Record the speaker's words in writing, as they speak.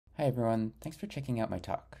Hi everyone, thanks for checking out my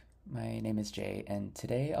talk. My name is Jay, and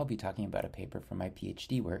today I'll be talking about a paper from my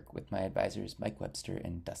PhD work with my advisors Mike Webster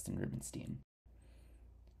and Dustin Rubenstein.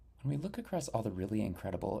 When we look across all the really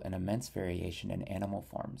incredible and immense variation in animal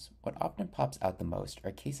forms, what often pops out the most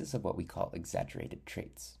are cases of what we call exaggerated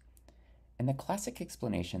traits. And the classic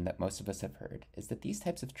explanation that most of us have heard is that these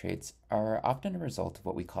types of traits are often a result of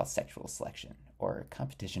what we call sexual selection, or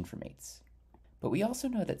competition for mates. But we also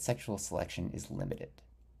know that sexual selection is limited.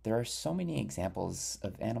 There are so many examples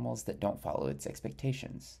of animals that don't follow its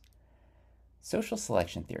expectations. Social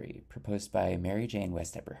selection theory, proposed by Mary Jane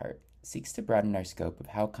West Eberhardt, seeks to broaden our scope of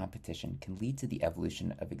how competition can lead to the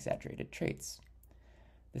evolution of exaggerated traits.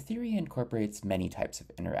 The theory incorporates many types of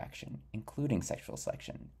interaction, including sexual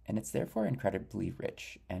selection, and it's therefore incredibly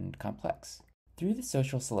rich and complex. Through the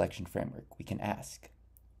social selection framework, we can ask,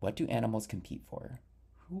 what do animals compete for?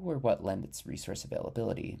 Who or what limits resource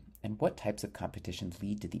availability, and what types of competition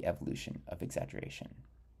lead to the evolution of exaggeration?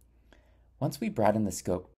 Once we broaden the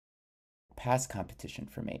scope past competition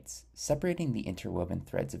for mates, separating the interwoven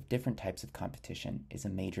threads of different types of competition is a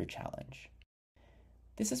major challenge.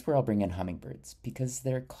 This is where I'll bring in hummingbirds, because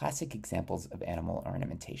they're classic examples of animal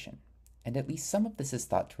ornamentation, and at least some of this is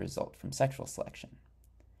thought to result from sexual selection.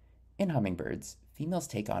 In hummingbirds, females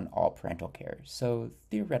take on all parental care, so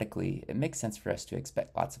theoretically, it makes sense for us to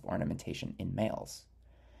expect lots of ornamentation in males.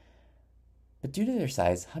 But due to their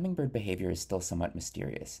size, hummingbird behavior is still somewhat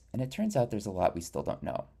mysterious, and it turns out there's a lot we still don't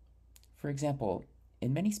know. For example,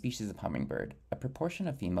 in many species of hummingbird, a proportion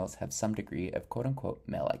of females have some degree of quote-unquote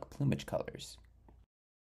male-like plumage colors.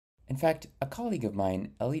 In fact, a colleague of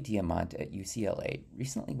mine, Ellie Diamant at UCLA,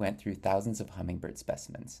 recently went through thousands of hummingbird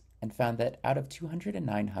specimens and found that out of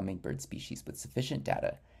 209 hummingbird species with sufficient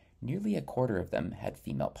data, nearly a quarter of them had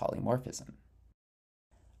female polymorphism.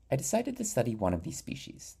 I decided to study one of these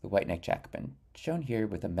species, the white-necked jacobin, shown here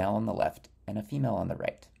with a male on the left and a female on the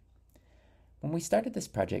right. When we started this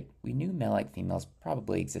project, we knew male-like females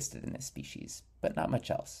probably existed in this species, but not much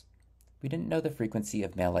else. We didn't know the frequency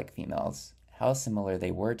of male-like females, how similar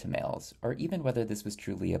they were to males, or even whether this was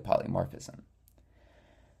truly a polymorphism.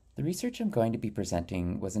 The research I'm going to be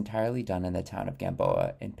presenting was entirely done in the town of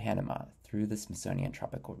Gamboa in Panama through the Smithsonian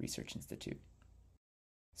Tropical Research Institute.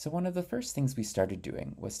 So one of the first things we started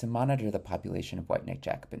doing was to monitor the population of white-necked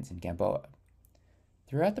jacobins in Gamboa.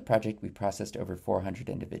 Throughout the project, we processed over 400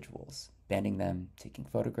 individuals, banding them, taking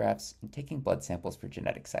photographs, and taking blood samples for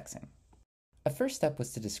genetic sexing. A first step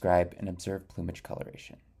was to describe and observe plumage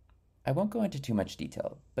coloration. I won't go into too much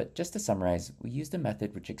detail, but just to summarize, we used a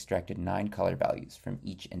method which extracted 9 color values from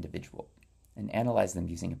each individual and analyzed them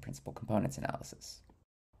using a principal components analysis.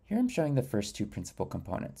 Here I'm showing the first 2 principal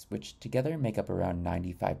components, which together make up around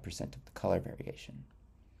 95% of the color variation.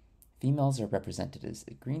 Females are represented as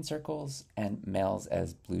green circles and males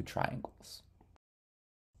as blue triangles.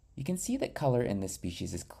 You can see that color in this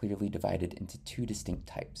species is clearly divided into 2 distinct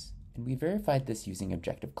types, and we verified this using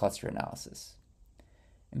objective cluster analysis.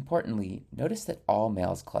 Importantly, notice that all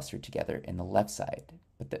males cluster together in the left side,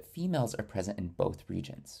 but that females are present in both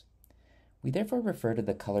regions. We therefore refer to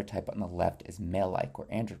the color type on the left as male-like or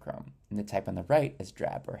androchrome, and the type on the right as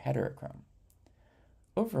drab or heterochrome.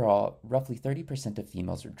 Overall, roughly 30% of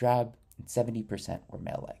females were drab and 70% were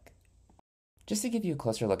male-like. Just to give you a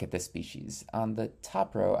closer look at this species, on the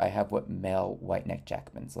top row I have what male white-necked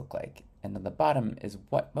jacobins look like, and on the bottom is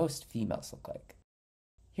what most females look like.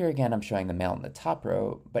 Here again I'm showing the male in the top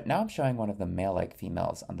row, but now I'm showing one of the male-like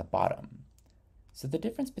females on the bottom. So the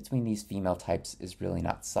difference between these female types is really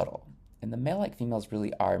not subtle, and the male-like females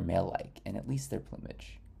really are male-like, in at least their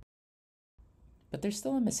plumage. But there's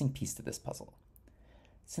still a missing piece to this puzzle.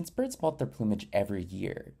 Since birds molt their plumage every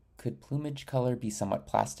year, could plumage color be somewhat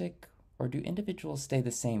plastic, or do individuals stay the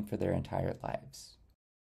same for their entire lives?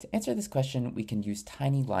 To answer this question, we can use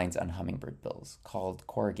tiny lines on hummingbird bills, called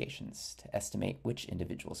corrugations, to estimate which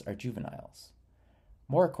individuals are juveniles.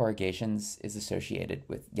 More corrugations is associated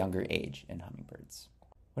with younger age in hummingbirds.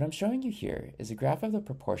 What I'm showing you here is a graph of the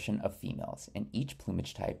proportion of females in each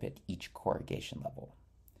plumage type at each corrugation level.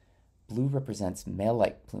 Blue represents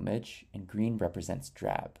male-like plumage, and green represents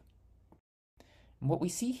drab. And what we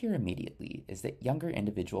see here immediately is that younger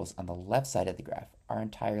individuals on the left side of the graph are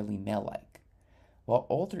entirely male-like, while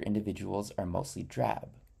older individuals are mostly drab.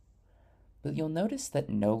 But you'll notice that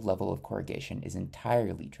no level of corrugation is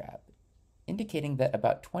entirely drab, indicating that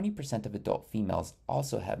about 20% of adult females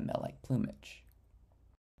also have male-like plumage.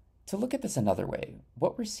 To look at this another way,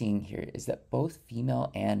 what we're seeing here is that both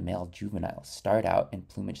female and male juveniles start out in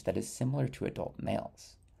plumage that is similar to adult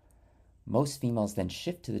males. Most females then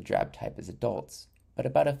shift to the drab type as adults, but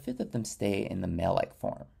about a fifth of them stay in the male-like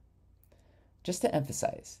form. Just to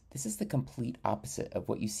emphasize, this is the complete opposite of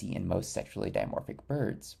what you see in most sexually dimorphic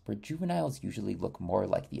birds, where juveniles usually look more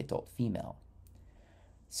like the adult female.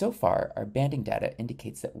 So far, our banding data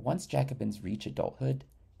indicates that once jacobins reach adulthood,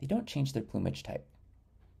 they don't change their plumage type.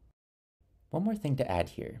 One more thing to add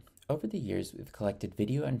here. Over the years, we've collected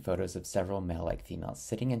video and photos of several male-like females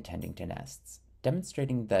sitting and tending to nests,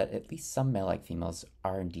 demonstrating that at least some male-like females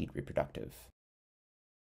are indeed reproductive.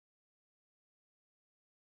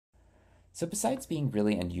 So besides being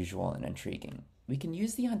really unusual and intriguing, we can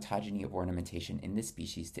use the ontogeny of ornamentation in this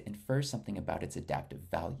species to infer something about its adaptive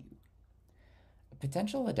value. A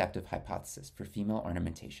potential adaptive hypothesis for female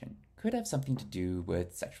ornamentation could have something to do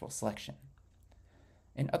with sexual selection.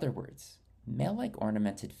 In other words, male-like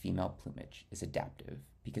ornamented female plumage is adaptive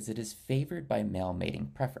because it is favored by male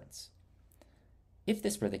mating preference. If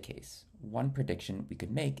this were the case, one prediction we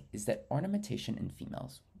could make is that ornamentation in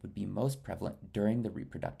females would be most prevalent during the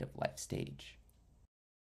reproductive life stage.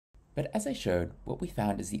 But as I showed, what we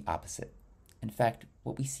found is the opposite. In fact,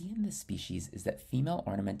 what we see in this species is that female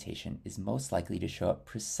ornamentation is most likely to show up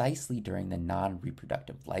precisely during the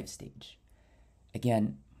non-reproductive life stage.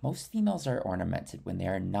 Again, most females are ornamented when they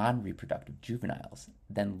are non-reproductive juveniles,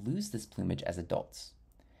 then lose this plumage as adults.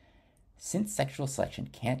 Since sexual selection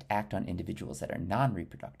can't act on individuals that are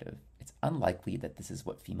non-reproductive, it's unlikely that this is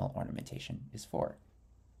what female ornamentation is for.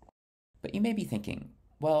 But you may be thinking,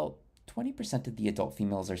 well, 20% of the adult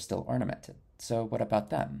females are still ornamented, so what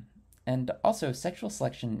about them? And also, sexual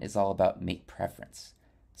selection is all about mate preference,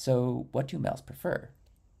 so what do males prefer?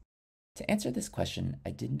 To answer this question,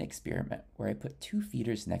 I did an experiment where I put two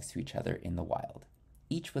feeders next to each other in the wild,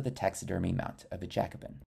 each with a taxidermy mount of a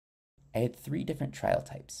jacobin. I had 3 different trial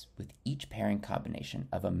types, with each pairing combination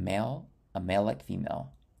of a male-like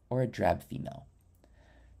female, or a drab female.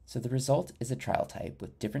 So the result is a trial type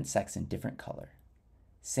with different sex and different color,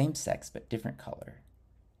 same sex but different color,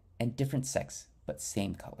 and different sex but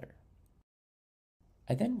same color.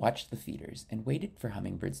 I then watched the feeders and waited for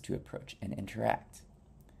hummingbirds to approach and interact.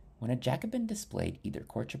 When a jacobin displayed either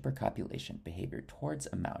courtship or copulation behavior towards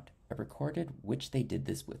a mount, I recorded which they did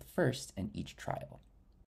this with first in each trial.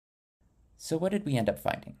 So what did we end up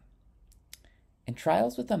finding? In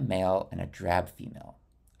trials with a male and a drab female,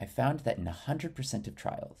 I found that in 100% of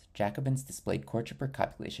trials, jacobins displayed courtship or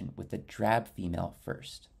copulation with the drab female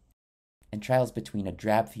first. In trials between a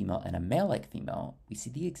drab female and a male-like female, we see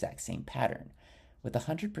the exact same pattern, with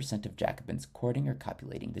 100% of jacobins courting or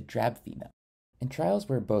copulating the drab female. In trials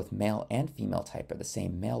where both male and female type are the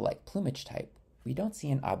same male-like plumage type, we don't see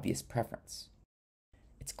an obvious preference.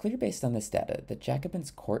 It's clear based on this data that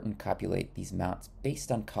jacobins court and copulate these mounts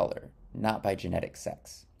based on color, not by genetic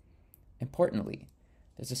sex. Importantly,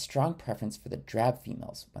 there's a strong preference for the drab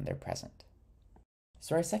females when they're present.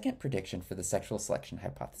 So our second prediction for the sexual selection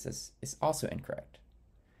hypothesis is also incorrect.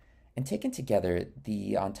 And taken together,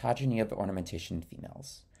 the ontogeny of ornamentation in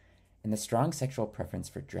females and the strong sexual preference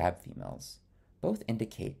for drab females both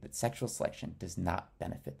indicate that sexual selection does not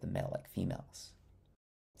benefit the male-like females.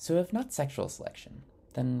 So if not sexual selection,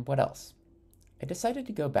 then what else? I decided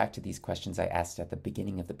to go back to these questions I asked at the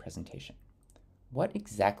beginning of the presentation. What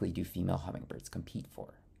exactly do female hummingbirds compete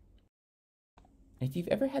for? If you've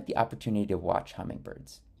ever had the opportunity to watch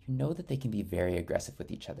hummingbirds, you know that they can be very aggressive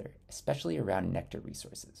with each other, especially around nectar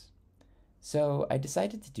resources. So I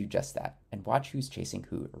decided to do just that and watch who's chasing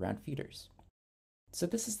who around feeders. So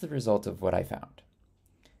this is the result of what I found.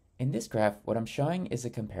 In this graph, what I'm showing is a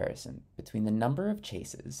comparison between the number of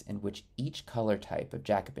chases in which each color type of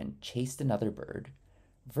jacobin chased another bird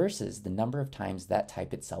versus the number of times that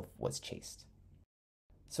type itself was chased.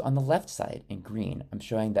 So on the left side, in green, I'm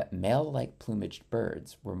showing that male-like plumaged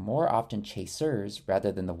birds were more often chasers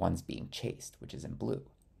rather than the ones being chased, which is in blue.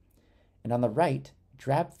 And on the right,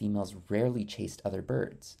 drab females rarely chased other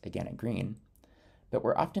birds, again in green, but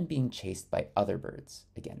were often being chased by other birds,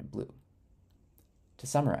 again in blue. To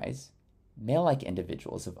summarize, male-like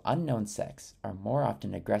individuals of unknown sex are more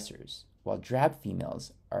often aggressors, while drab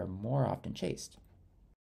females are more often chased.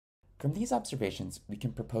 From these observations, we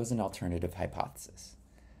can propose an alternative hypothesis,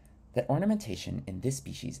 that ornamentation in this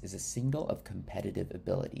species is a signal of competitive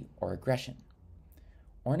ability or aggression.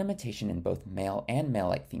 Ornamentation in both male and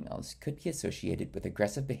male-like females could be associated with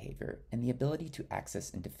aggressive behavior and the ability to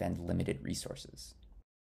access and defend limited resources.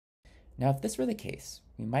 Now, if this were the case,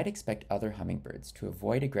 we might expect other hummingbirds to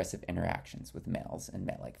avoid aggressive interactions with males and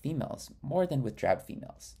male-like females more than with drab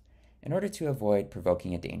females, in order to avoid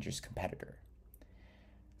provoking a dangerous competitor.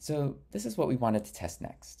 So this is what we wanted to test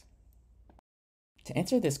next. To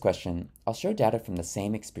answer this question, I'll show data from the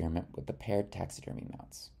same experiment with the paired taxidermy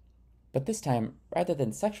mounts. But this time, rather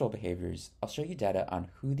than sexual behaviors, I'll show you data on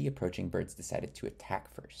who the approaching birds decided to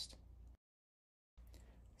attack first.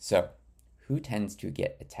 So, who tends to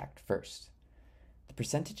get attacked first? The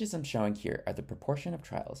percentages I'm showing here are the proportion of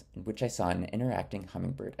trials in which I saw an interacting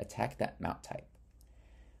hummingbird attack that mount type.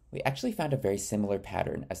 We actually found a very similar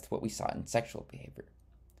pattern as to what we saw in sexual behavior.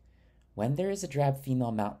 When there is a drab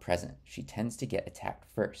female mount present, she tends to get attacked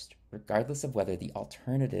first, regardless of whether the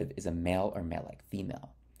alternative is a male or male-like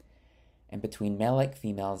female. And between male-like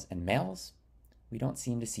females and males, we don't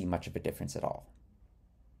seem to see much of a difference at all.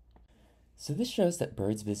 So this shows that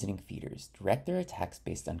birds visiting feeders direct their attacks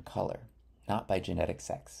based on color, not by genetic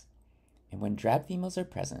sex. And when drab females are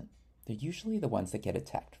present, they're usually the ones that get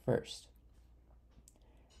attacked first.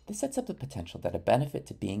 This sets up the potential that a benefit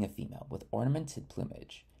to being a female with ornamented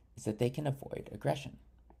plumage is that they can avoid aggression.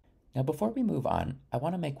 Now before we move on, I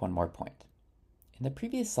want to make one more point. In the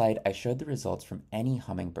previous slide, I showed the results from any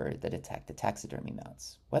hummingbird that attacked the taxidermy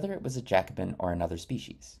mounts, whether it was a jacobin or another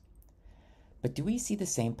species. But do we see the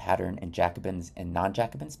same pattern in jacobins and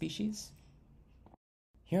non-jacobin species?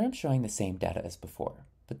 Here I'm showing the same data as before,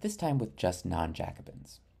 but this time with just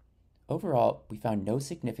non-jacobins. Overall, we found no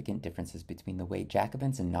significant differences between the way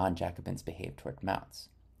jacobins and non-jacobins behave toward mounts.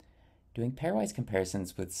 Doing pairwise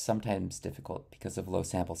comparisons was sometimes difficult because of low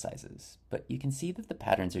sample sizes, but you can see that the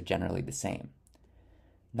patterns are generally the same.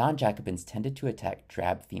 Non-jacobins tended to attack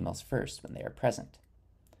drab females first when they are present.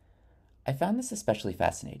 I found this especially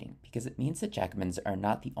fascinating because it means that jacobins are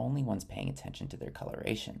not the only ones paying attention to their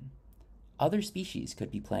coloration. Other species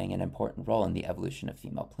could be playing an important role in the evolution of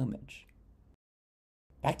female plumage.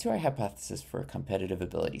 Back to our hypothesis for a competitive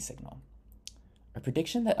ability signal. Our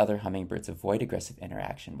prediction that other hummingbirds avoid aggressive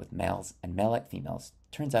interaction with males and male-like females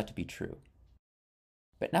turns out to be true.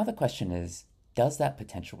 But now the question is, does that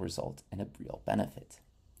potential result in a real benefit?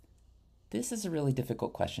 This is a really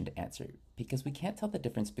difficult question to answer because we can't tell the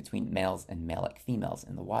difference between males and male-like females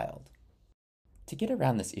in the wild. To get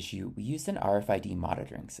around this issue, we used an RFID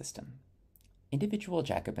monitoring system. Individual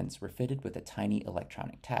jacobins were fitted with a tiny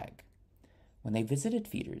electronic tag. When they visited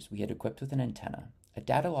feeders we had equipped with an antenna, a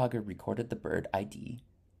data logger recorded the bird ID,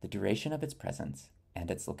 the duration of its presence, and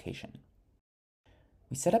its location.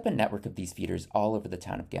 We set up a network of these feeders all over the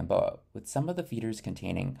town of Gamboa, with some of the feeders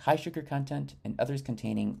containing high sugar content and others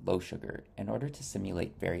containing low sugar in order to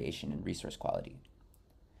simulate variation in resource quality.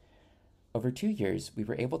 Over 2 years, we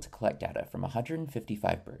were able to collect data from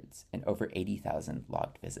 155 birds and over 80,000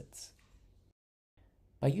 logged visits.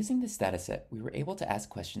 By using this dataset, we were able to ask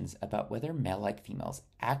questions about whether male-like females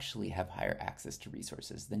actually have higher access to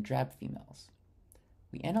resources than drab females.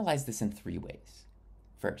 We analyzed this in 3 ways.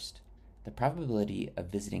 First, the probability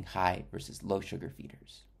of visiting high versus low sugar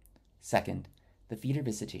feeders. Second, the feeder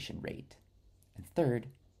visitation rate. And third,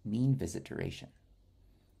 mean visit duration.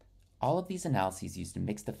 All of these analyses used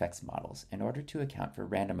mixed effects models in order to account for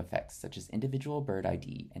random effects such as individual bird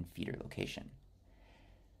ID and feeder location.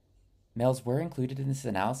 Males were included in this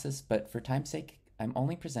analysis, but for time's sake, I'm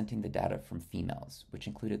only presenting the data from females, which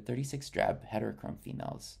included 36 drab heterochrome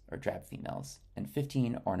females, or drab females, and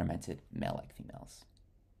 15 ornamented male-like females.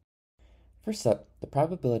 First up, the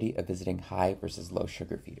probability of visiting high versus low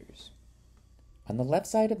sugar feeders. On the left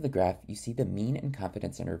side of the graph, you see the mean and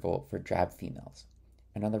confidence interval for drab females,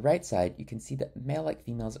 and on the right side, you can see that male-like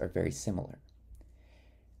females are very similar.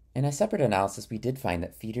 In a separate analysis, we did find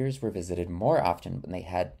that feeders were visited more often when they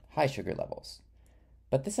had high sugar levels.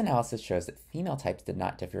 But this analysis shows that female types did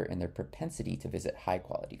not differ in their propensity to visit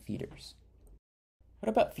high-quality feeders. What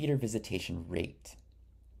about feeder visitation rate?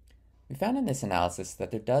 We found in this analysis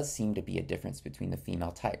that there does seem to be a difference between the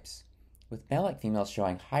female types, with male-like females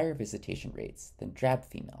showing higher visitation rates than drab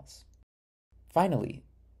females. Finally,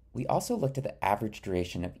 we also looked at the average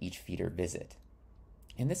duration of each feeder visit.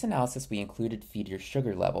 In this analysis, we included feeder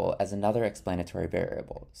sugar level as another explanatory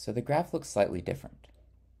variable, so the graph looks slightly different.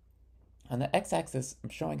 On the x-axis, I'm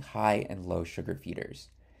showing high and low sugar feeders,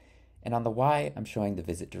 and on the y, I'm showing the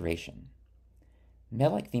visit duration.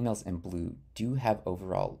 Male-like females in blue do have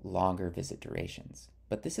overall longer visit durations,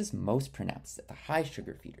 but this is most pronounced at the high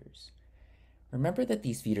sugar feeders. Remember that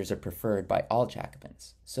these feeders are preferred by all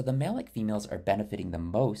jacobins, so the male-like females are benefiting the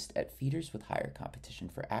most at feeders with higher competition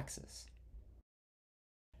for access.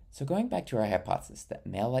 So going back to our hypothesis that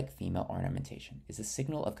male-like female ornamentation is a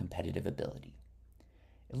signal of competitive ability,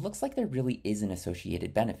 it looks like there really is an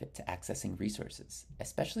associated benefit to accessing resources,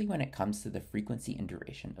 especially when it comes to the frequency and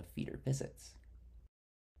duration of feeder visits.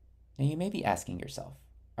 Now you may be asking yourself,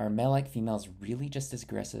 are male-like females really just as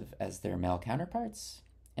aggressive as their male counterparts?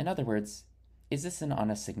 In other words, is this an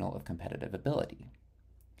honest signal of competitive ability?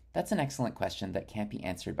 That's an excellent question that can't be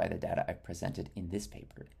answered by the data I've presented in this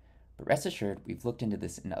paper, But rest assured, we've looked into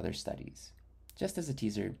this in other studies. Just as a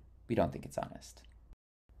teaser, we don't think it's honest.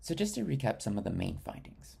 So just to recap some of the main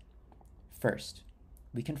findings. First,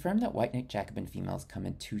 we confirmed that white-necked jacobin females come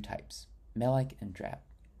in two types, male-like and drab.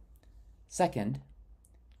 Second,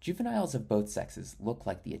 juveniles of both sexes look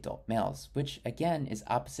like the adult males, which again is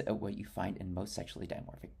opposite of what you find in most sexually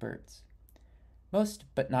dimorphic birds. Most,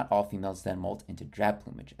 but not all females then molt into drab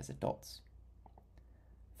plumage as adults.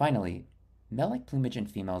 Finally, male-like plumage in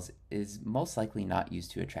females is most likely not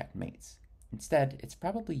used to attract mates. Instead, it's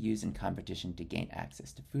probably used in competition to gain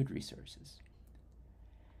access to food resources.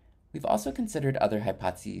 We've also considered other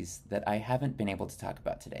hypotheses that I haven't been able to talk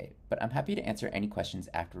about today, but I'm happy to answer any questions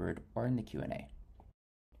afterward or in the Q&A.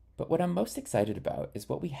 But what I'm most excited about is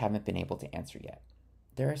what we haven't been able to answer yet.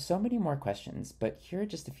 There are so many more questions, but here are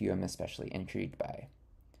just a few I'm especially intrigued by.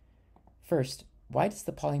 First, why does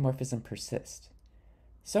the polymorphism persist?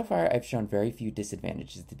 So far, I've shown very few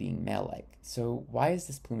disadvantages to being male-like, so why is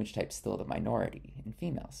this plumage type still the minority in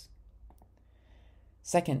females?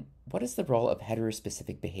 Second, what is the role of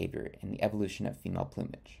heterospecific behavior in the evolution of female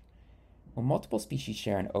plumage? When multiple species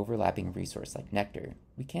share an overlapping resource like nectar,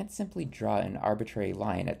 we can't simply draw an arbitrary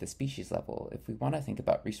line at the species level if we want to think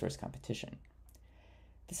about resource competition.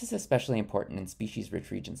 This is especially important in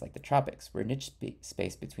species-rich regions like the tropics, where niche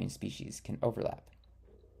space between species can overlap.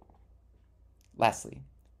 Lastly,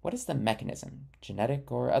 what is the mechanism,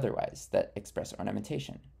 genetic or otherwise, that express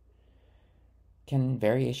ornamentation? Can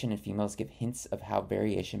variation in females give hints of how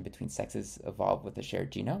variation between sexes evolve with a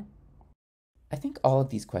shared genome? I think all of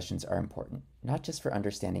these questions are important, not just for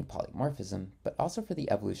understanding polymorphism, but also for the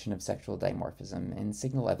evolution of sexual dimorphism and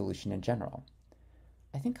signal evolution in general.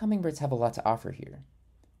 I think hummingbirds have a lot to offer here.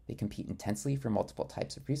 They compete intensely for multiple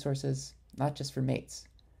types of resources, not just for mates.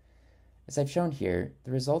 As I've shown here,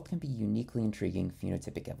 the result can be uniquely intriguing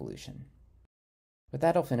phenotypic evolution. With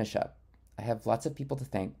that, I'll finish up. I have lots of people to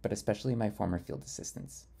thank, but especially my former field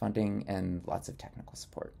assistants, funding, and lots of technical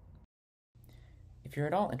support. If you're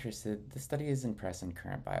at all interested, the study is in press in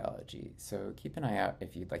Current Biology, so keep an eye out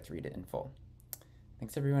if you'd like to read it in full.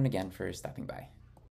 Thanks everyone again for stopping by.